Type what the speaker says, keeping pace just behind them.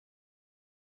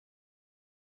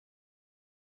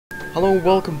Hello,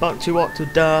 welcome back to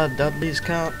Octodad, Dadliest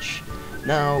Catch.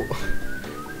 Now,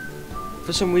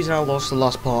 for some reason I lost the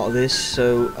last part of this,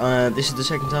 so this is the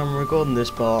second time I'm recording this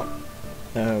part.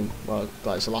 Well,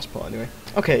 that's the last part anyway.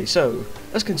 Okay, so,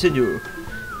 let's continue.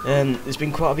 It's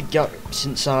been quite a big gap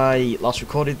since I last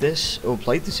recorded this, or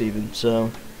played this even, so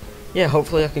yeah,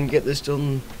 hopefully I can get this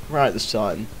done right this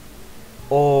time.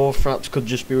 Or perhaps could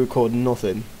just be recording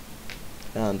nothing.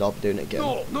 And I'll be doing it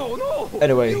again. No.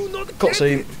 Anyway,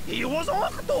 cutscene. He was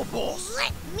octopus.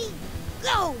 Let me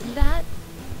go. That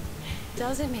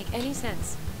doesn't make any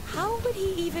sense. How would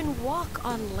he even walk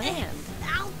on land?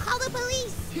 I'll call the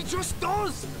police. He just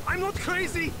does. I'm not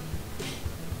crazy.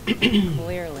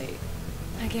 Clearly.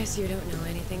 I guess you don't know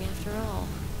anything after all.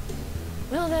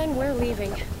 Well then, we're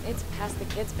leaving. It's past the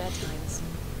kids' bedtimes.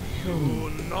 You're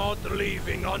not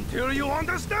leaving until you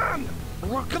understand.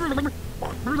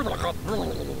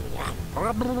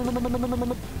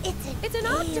 It's an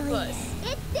octopus.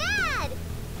 It's Dad.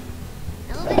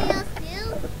 Nobody else do?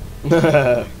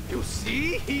 You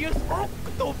see, he is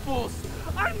octopus.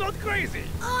 I'm not crazy.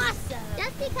 Awesome.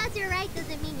 Just because you're right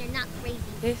doesn't mean you're not crazy.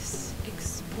 This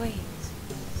explains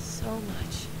so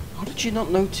much. How did you not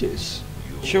notice?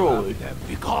 You Surely. have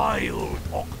beguiled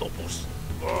octopus,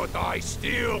 but I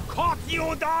still caught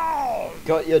you down.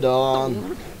 Got you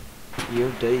done.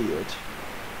 You're dead.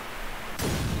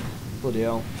 Bloody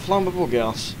hell. Flammable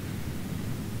gas.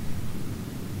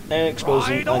 Air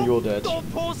explosion and you're dead.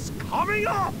 Octopus coming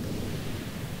up.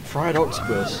 Fried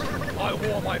octopus. I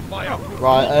wore my fire.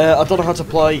 Right, I don't know how to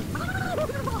play.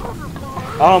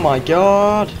 Oh my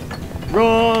god!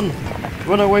 Run!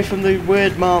 Run away from the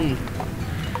weird man!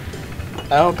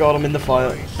 Oh god, I'm in the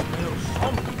fire. I smell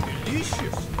something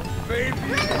delicious.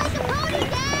 Baby.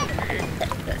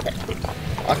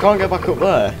 I can't get back up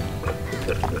there.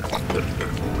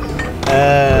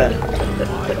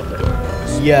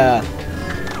 Yeah.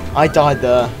 I died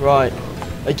there. Right.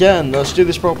 Again, let's do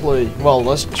this properly. Well,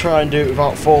 let's try and do it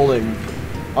without falling.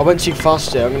 I went too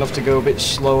fast here. I'm going to have to go a bit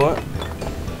slower.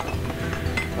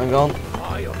 Hang on.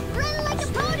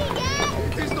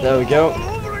 There we go.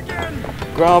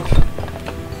 Grab.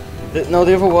 No,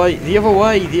 the other way. The other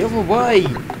way. The other way.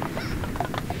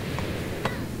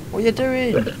 What are you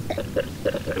doing?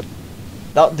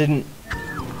 That didn't...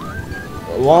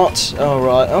 What? Oh,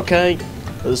 right. Okay.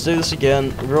 Let's do this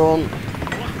again. Run.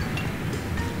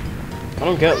 I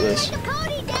don't get this.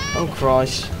 Oh,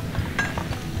 Christ.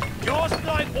 Just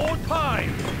like old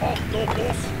times,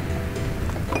 octopus.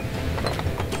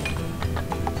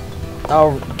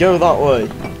 I'll go that way.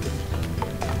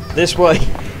 This way.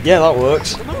 Yeah, that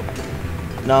works.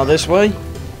 Now this way.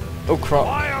 Oh, crap.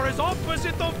 Fire is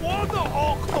opposite of water,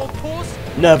 octopus.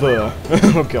 Never.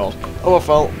 Oh, God. Oh, I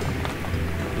fell.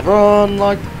 Run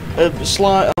like a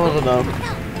slide. Oh, I don't know.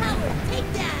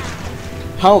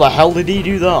 How the hell did he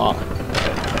do that?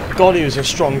 God, he was a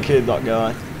strong kid, that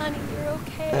guy. Honey, you're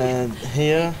okay. And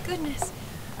here. Goodness.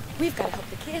 We've got to help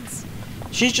the kids.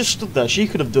 She's just stood there. She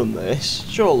could have done this,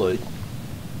 surely.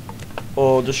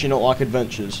 Or does she not like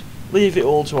adventures? Leave it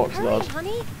all to Hurry, Octodad.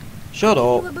 honey. Shut You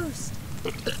a up. boost.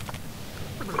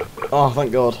 Oh,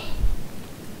 thank God.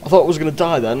 I thought I was going to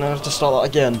die then. I have to start that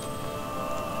again.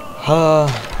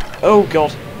 Oh,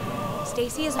 God.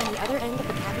 Stacy is on the other end of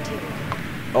the cafeteria.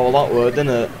 Oh, well, that word, didn't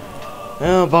it?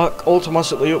 Yeah, back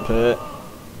automatically up here.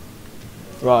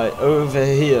 Right, over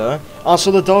here. Ah,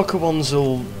 so the darker ones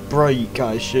will break,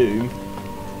 I assume.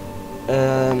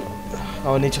 Oh,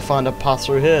 I need to find a path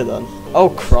through here then. Oh,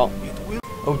 crap.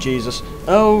 Oh, Jesus.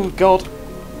 Oh, God.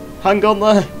 Hang on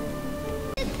there.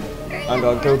 Hang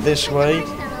on, go this way.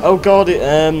 Oh, God, it,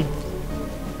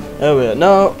 oh, yeah,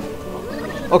 no.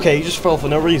 Okay, you just fell for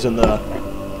no reason there.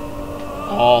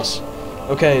 Arse.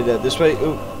 Okay, there, this way.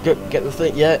 Ooh, get the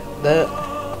thing. Yeah, there.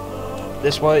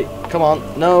 This way. Come on.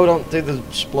 No, don't do the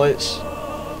splits.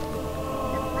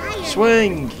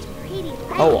 Swing.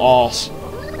 Oh, arse.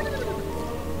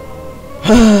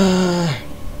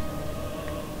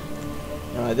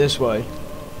 Alright, this way.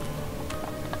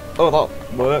 Oh, that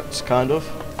works, kind of.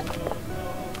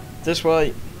 This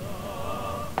way.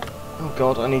 Oh,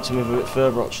 God, I need to move a bit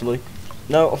further, actually.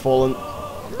 No, I've fallen.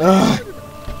 Ugh.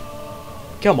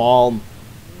 Come on.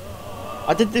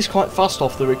 I did this quite fast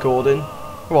off the recording.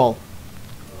 Well,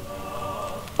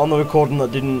 on the recording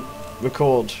that didn't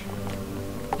record,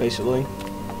 basically.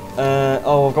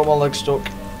 Oh, I've got my leg stuck.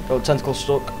 Oh, tentacle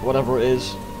stuck, whatever it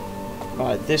is.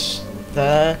 Right, this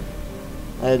there,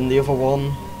 and the other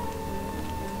one.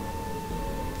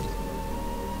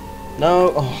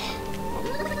 No.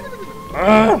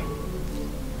 Oh.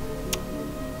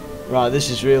 Right, this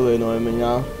is really annoying me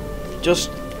now.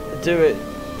 Just do it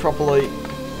properly.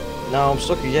 Now I'm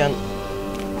stuck again.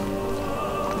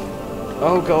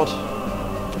 Oh god.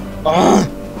 Ah!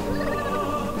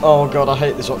 Oh god, I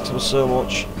hate this octopus so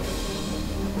much.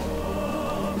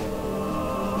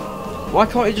 Why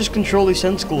can't you just control these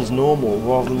tentacles normal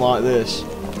rather than like this?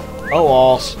 Oh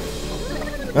arse.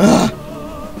 Ah!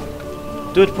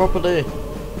 Do it properly.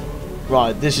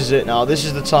 Right, this is it now. This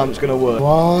is the time it's gonna work.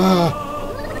 Ah!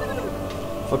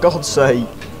 For God's sake.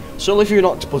 Surely if you're an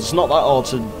octopus, it's not that hard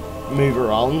to move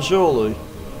around, surely.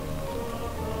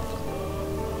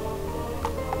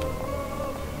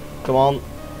 Come on.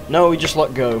 No, we just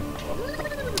let go.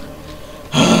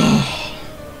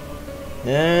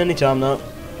 Anytime now.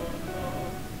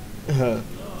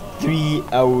 3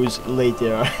 hours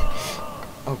later.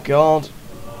 Oh god.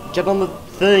 Get on the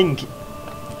thing.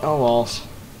 Oh arse.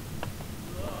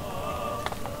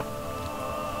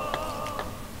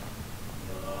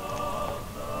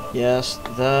 Yes,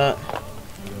 there.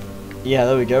 Yeah,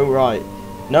 there we go, right.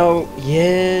 No,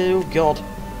 yeah, oh god.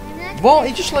 What?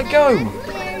 He just let go!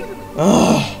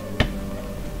 Ugh.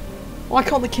 Why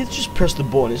can't the kids just press the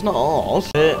button? It's not hard.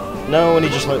 No, and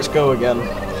he just lets go again.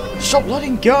 Stop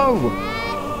letting go!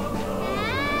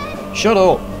 Shut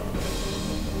up!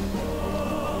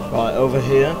 Right, over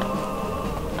here.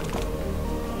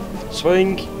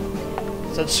 Swing!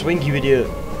 It said swing, you idiot.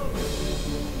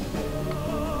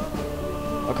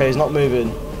 Okay, he's not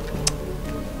moving.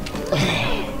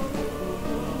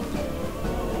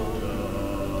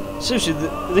 Seriously,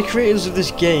 the creators of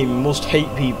this game must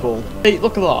hate people. Hey,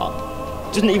 look at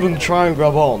that. Didn't even try and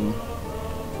grab on.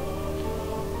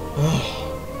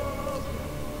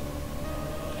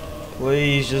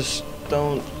 Please just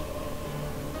don't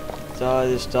die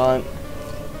this time.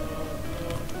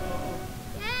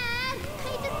 Dad,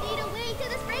 I just need a way to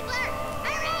the sprinkler.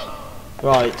 Hurry!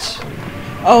 Right.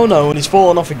 Oh no, and he's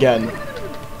fallen off again.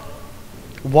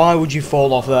 Why would you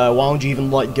fall off there? Why would you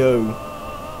even let go?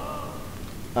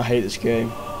 I hate this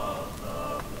game.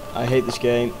 I hate this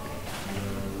game.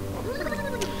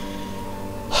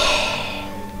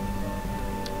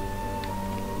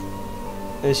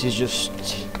 This is just...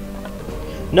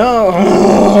 No!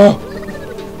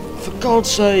 For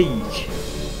God's sake!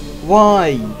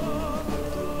 Why?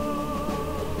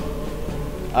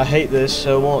 I hate this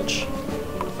so much.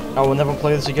 I will never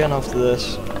play this again after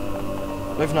this. I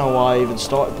don't even know why I even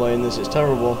started playing this, it's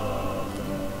terrible.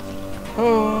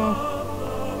 Oh.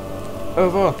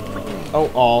 Over. Oh,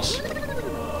 arse.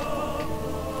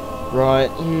 Right.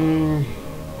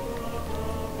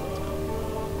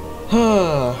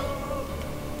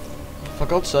 For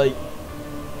God's sake.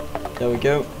 There we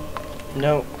go.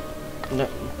 No. No.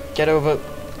 Get over.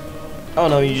 Oh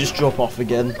no, you just drop off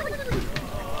again.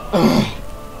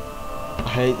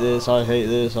 I hate this, I hate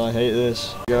this, I hate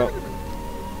this. Go.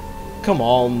 Come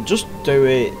on, just do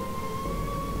it.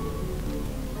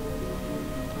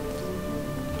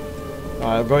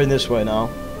 Alright, I'm going this way now.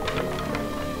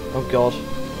 Oh god.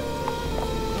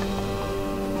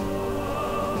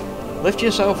 Lift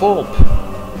yourself up.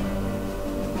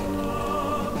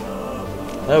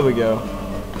 There we go.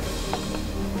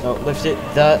 No, lift it.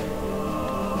 That.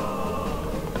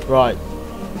 Right.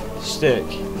 Stick.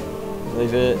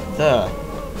 Leave it there.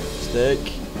 Stick.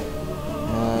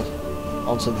 And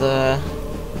onto there.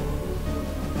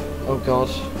 Oh god.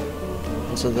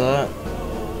 Onto there.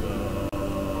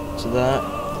 To that.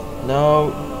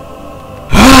 No.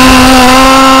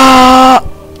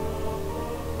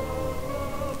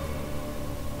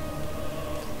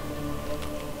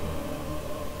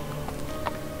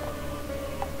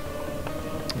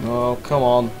 Oh, come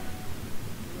on.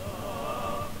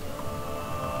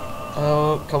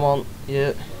 Oh, come on.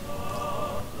 Yeah.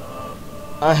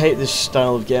 I hate this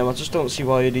style of game. I just don't see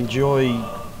why you'd enjoy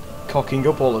cocking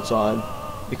up all the time.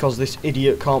 Because this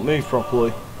idiot can't move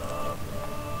properly.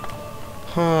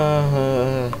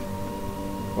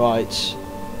 Right.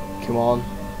 Come on.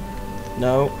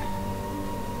 No.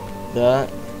 There.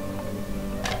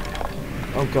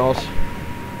 Oh god.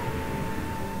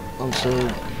 Onto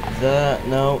there.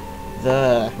 No.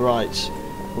 There. Right.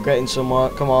 We're getting somewhere.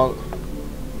 Come on.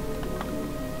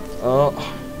 Oh.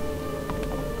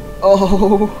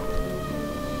 Oh.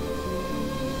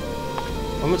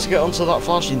 I'm meant to get onto that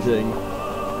flashing thing.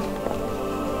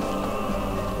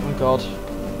 Oh god.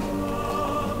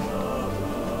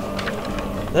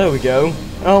 There we go.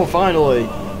 Oh, finally.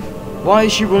 Why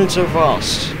is she running so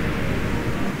fast?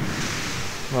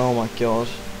 Oh my god.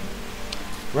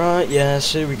 Right,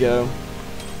 yes, here we go.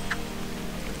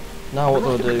 Now what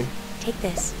do I do? Take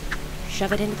this.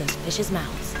 Shove it into those fishes'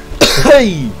 mouths.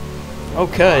 Hey!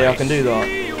 Okay, I can do that.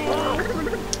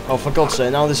 Oh, for God's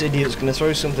sake, now this idiot's gonna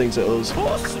throw some things at us.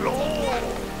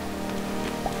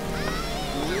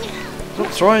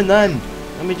 Stop throwing then.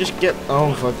 Let me just get...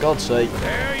 Oh, for God's sake.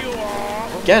 There you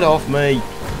are. Get off me.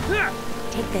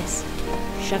 Take this.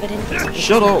 Shove it in.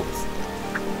 Shut up.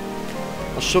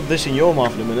 I'll shove this in your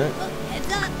mouth in a minute.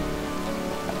 Heads up.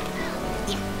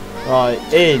 Right,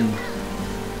 in.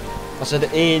 I said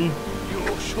in. You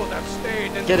should have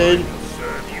stayed and Get in.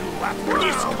 serve you at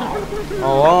this car.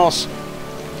 Oh, arse.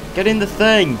 Get in the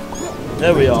thing.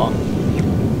 There we are.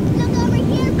 Look over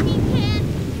here,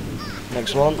 Pecan.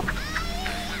 Next one.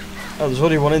 Oh, there's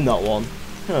already one in that one.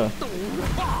 Huh.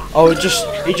 Oh,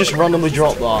 he just randomly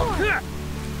dropped that.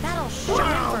 That'll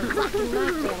shine for fucking my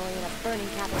family in a burning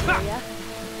cafeteria.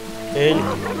 In.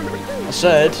 I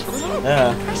said.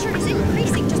 Yeah. Pressure is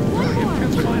increasing. Just one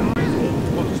more.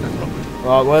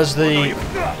 Right, where's the...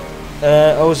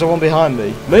 oh, is there one behind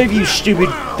me? Move, you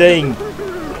stupid thing!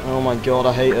 Oh my god,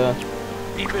 I hate her.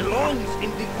 It belongs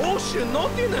in the ocean,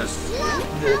 not in us.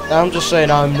 I'm just saying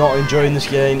I'm not enjoying this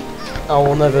game. I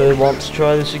will never want to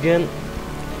try this again.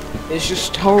 It's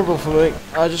just horrible for me.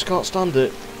 I just can't stand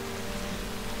it.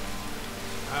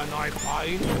 Can I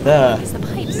find? There. It's the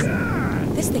pipes.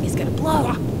 This thing is gonna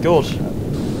blow. Good.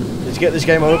 Let's get this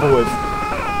game over with.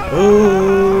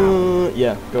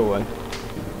 Yeah, go away.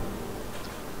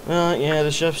 Right, yeah,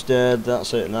 the chef's dead.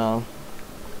 That's it now.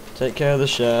 Take care of the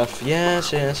chef.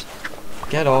 Yes, yes.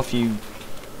 Get off, you.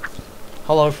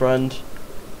 Hello, friend.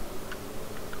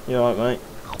 You alright, mate?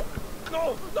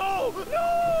 No! No!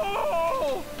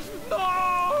 No!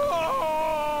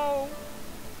 No!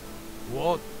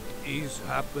 What is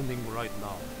happening right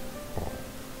now?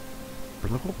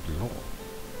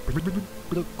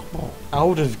 I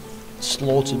would have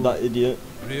slaughtered that idiot.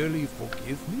 Really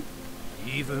forgive me?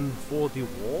 Even for the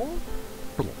war?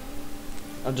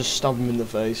 I'd just stab him in the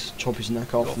face, chop his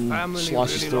neck off, Your and family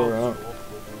slice his really throat loves out. you,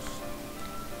 Octopus.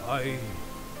 I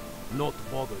not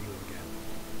bother you again.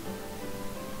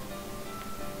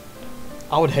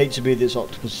 I would hate to be this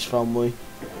octopus's family.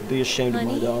 I'd be ashamed of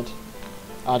my Honey? dad.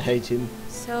 I'd hate him.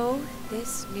 So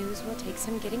this news will take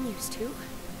some getting used to.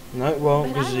 No, it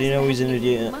won't, But I because was you know he's an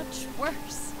imagining idiot. Much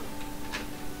worse.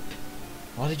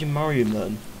 Why did you marry him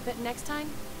then? But next time,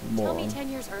 tell me What? 10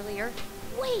 years earlier.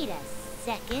 Wait a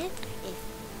second. If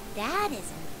that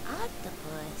is an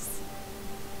octopus,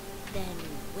 then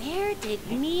where did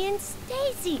me and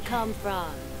Stacy come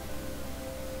from?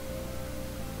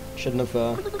 Shouldn't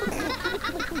have.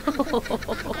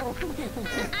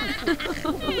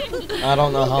 I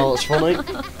don't know how it's funny.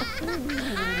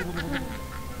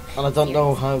 And I don't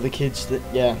know how the kids that.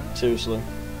 Yeah, seriously.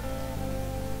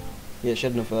 Yeah,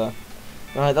 shouldn't have.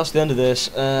 Right, that's the end of this.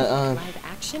 Live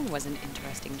action was an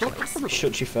interesting choice.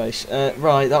 Shut your face.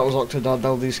 Right, that was Octodad,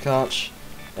 Dadliest Catch.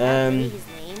 His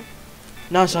name.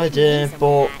 Nice idea,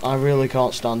 but I really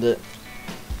can't stand it.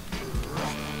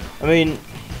 I mean,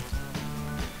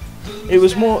 it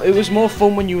was more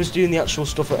fun when you was doing the actual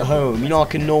stuff at home, you know,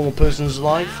 like a normal person's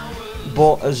life.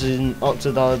 But as in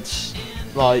Octodad's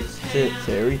like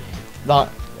theory, that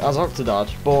as Octodad,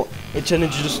 but it turned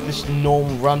into just this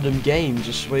normal random game,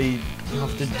 just where you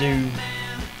have to do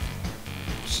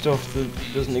stuff that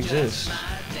doesn't exist.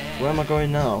 Where am I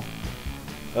going now?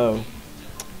 Oh.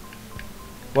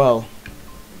 Well,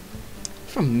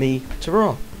 from me to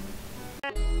Raw.